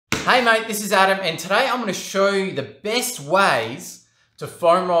Hey mate, this is Adam, and today I'm going to show you the best ways to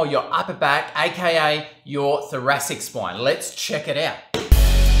foam roll your upper back, aka your thoracic spine. Let's check it out.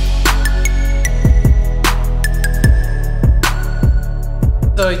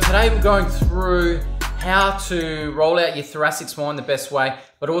 So today we're going through how to roll out your thoracic spine the best way,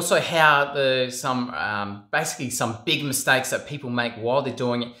 but also how basically some big mistakes that people make while they're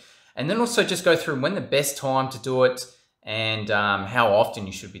doing it, and then also just go through when the best time to do it and how often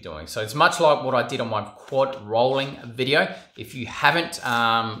you should be doing. So it's much like what I did on my quad rolling video. If you haven't,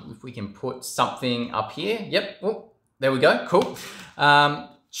 if we can put something up here. Yep, oh, there we go, cool.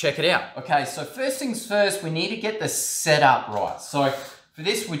 Check it out. Okay, so first things first, we need to get the setup right. So for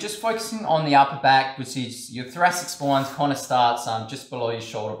this, we're just focusing on the upper back, which is your thoracic spine kind of starts just below your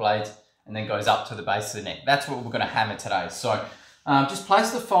shoulder blades and then goes up to the base of the neck. That's what we're gonna hammer today. So just place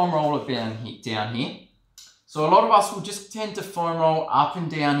the foam roller down here. So a lot of us will just tend to foam roll up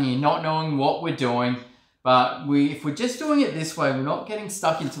and down here, not knowing what we're doing. But if we're just doing it this way, we're not getting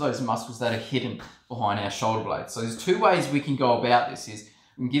stuck into those muscles that are hidden behind our shoulder blades. So there's two ways we can go about this. Is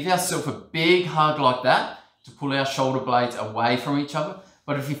we can give ourselves a big hug like that to pull our shoulder blades away from each other.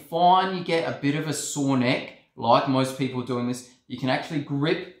 But if you find you get a bit of a sore neck, like most people doing this, you can actually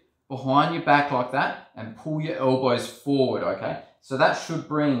grip behind your back like that and pull your elbows forward, okay? So that should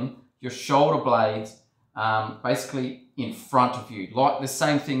bring your shoulder blades basically in front of you, like the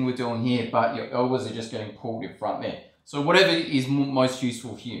same thing we're doing here, but your elbows are just getting pulled in front there. So whatever is most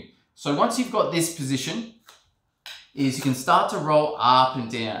useful for you. So once you've got this position, is you can start to roll up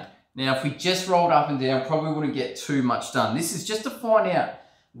and down. Now, if we just rolled up and down, probably wouldn't get too much done. This is just to find out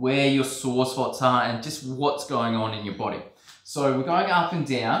where your sore spots are and just what's going on in your body. So we're going up and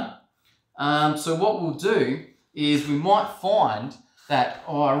down. So what we'll do is we might find that,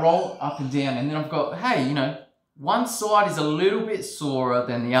 oh, I roll up and down and then I've got, hey, you know, one side is a little bit sorer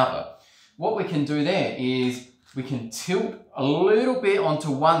than the other. What we can do there is we can tilt a little bit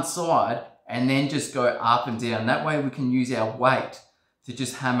onto one side and then just go up and down. That way we can use our weight to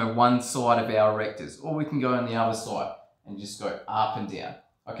just hammer one side of our erectors, or we can go on the other side and just go up and down.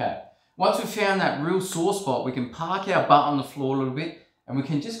 Okay, once we've found that real sore spot, we can park our butt on the floor a little bit and we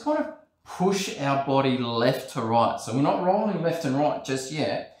can just kind of push our body left to right. So we're not rolling left and right just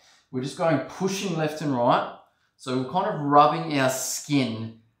yet. We're just going pushing left and right. So we're kind of rubbing our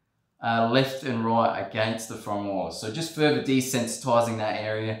skin left and right against the foam roller. So just further desensitizing that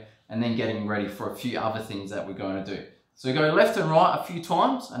area and then getting ready for a few other things that we're going to do. So go left and right a few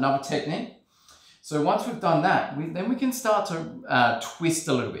times, another technique. So once we've done that, then we can start to twist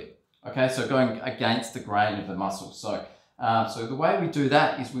a little bit. Okay, so going against the grain of the muscle. So the way we do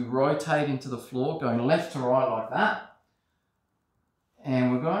that is we rotate into the floor, going left to right like that.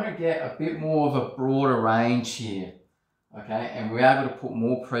 And we're going to get a bit more of a broader range here. Okay, and we're able to put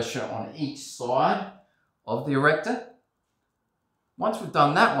more pressure on each side of the erector. Once we've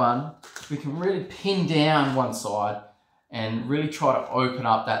done that one, we can really pin down one side and really try to open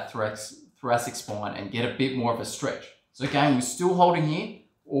up that thoracic spine and get a bit more of a stretch. So again, we're still holding here,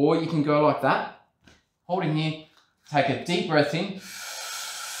 or you can go like that, holding here. Take a deep breath in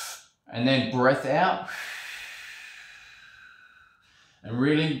and then breath out and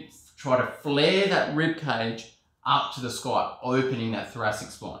really try to flare that rib cage up to the sky, opening that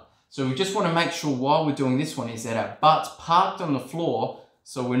thoracic spine. So we just want to make sure while we're doing this one is that our butt's parked on the floor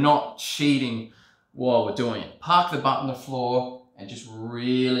so we're not cheating while we're doing it. Park the butt on the floor and just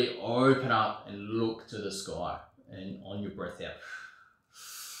really open up and look to the sky and on your breath out.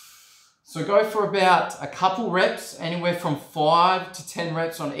 So go for about a couple reps, anywhere from 5 to 10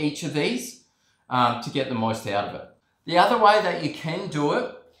 reps on each of these to get the most out of it. The other way that you can do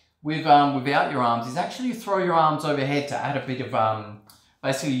it without your arms is actually throw your arms overhead to add a bit of,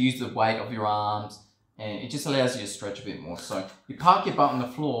 basically use the weight of your arms, and it just allows you to stretch a bit more. So you park your butt on the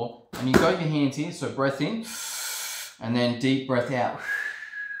floor and you got your hands here, so breath in and then deep breath out.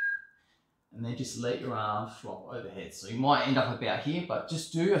 And then just let your arms flop overhead. So you might end up about here, but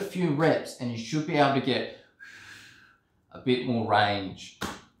just do a few reps and you should be able to get a bit more range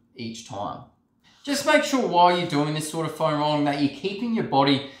each time. Just make sure while you're doing this sort of foam rolling that you're keeping your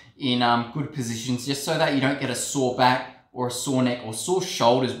body in good positions, just so that you don't get a sore back or a sore neck or sore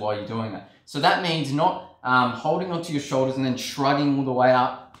shoulders while you're doing that. So that means not holding onto your shoulders and then shrugging all the way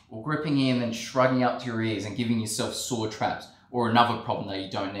up, or gripping in and then shrugging up to your ears and giving yourself sore traps or another problem that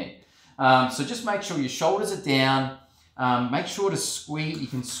you don't need. So just make sure your shoulders are down. Make sure to squeeze, you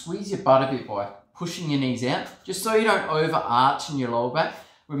can squeeze your butt a bit by pushing your knees out, just so you don't overarch in your lower back.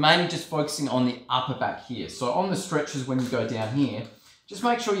 We're mainly just focusing on the upper back here. So on the stretches when you go down here, just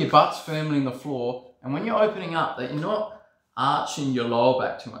make sure your butt's firmly in the floor, and when you're opening up that you're not arching your lower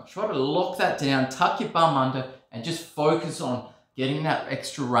back too much. Try to lock that down, tuck your bum under, and just focus on getting that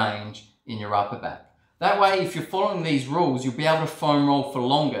extra range in your upper back. That way, if you're following these rules, you'll be able to foam roll for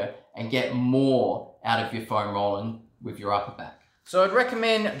longer and get more out of your foam rolling with your upper back. So I'd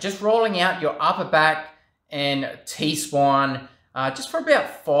recommend just rolling out your upper back and T-spine just for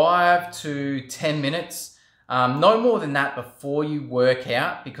about 5 to 10 minutes. No more than that before you work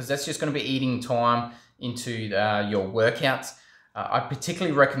out, because that's just going to be eating time into your workouts. I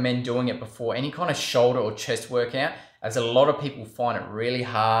particularly recommend doing it before any kind of shoulder or chest workout, as a lot of people find it really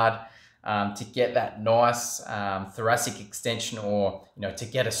hard to get that nice thoracic extension, or to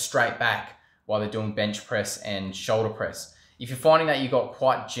get a straight back while they're doing bench press and shoulder press. If you're finding that you've got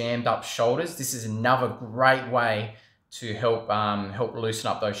quite jammed up shoulders, this is another great way to help loosen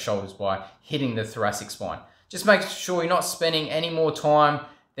up those shoulders by hitting the thoracic spine. Just make sure you're not spending any more time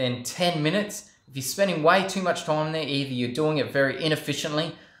than 10 minutes. If you're spending way too much time there, either you're doing it very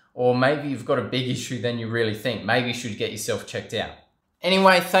inefficiently, or maybe you've got a big issue than you really think. Maybe you should get yourself checked out.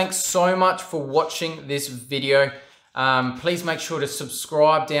 Anyway, thanks so much for watching this video. Please make sure to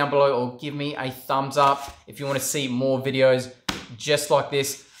subscribe down below or give me a thumbs up if you want to see more videos just like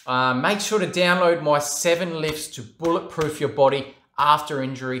this. Make sure to download my 7 lifts to bulletproof your body after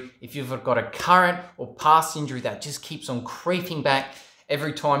injury. If you've got a current or past injury that just keeps on creeping back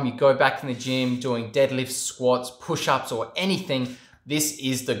every time you go back in the gym doing deadlifts, squats, push-ups, or anything, this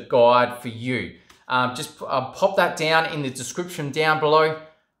is the guide for you. Just pop that down in the description down below.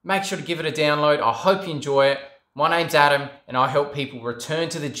 Make sure to give it a download. I hope you enjoy it. My name's Adam, and I help people return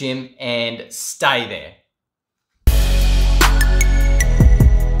to the gym and stay there.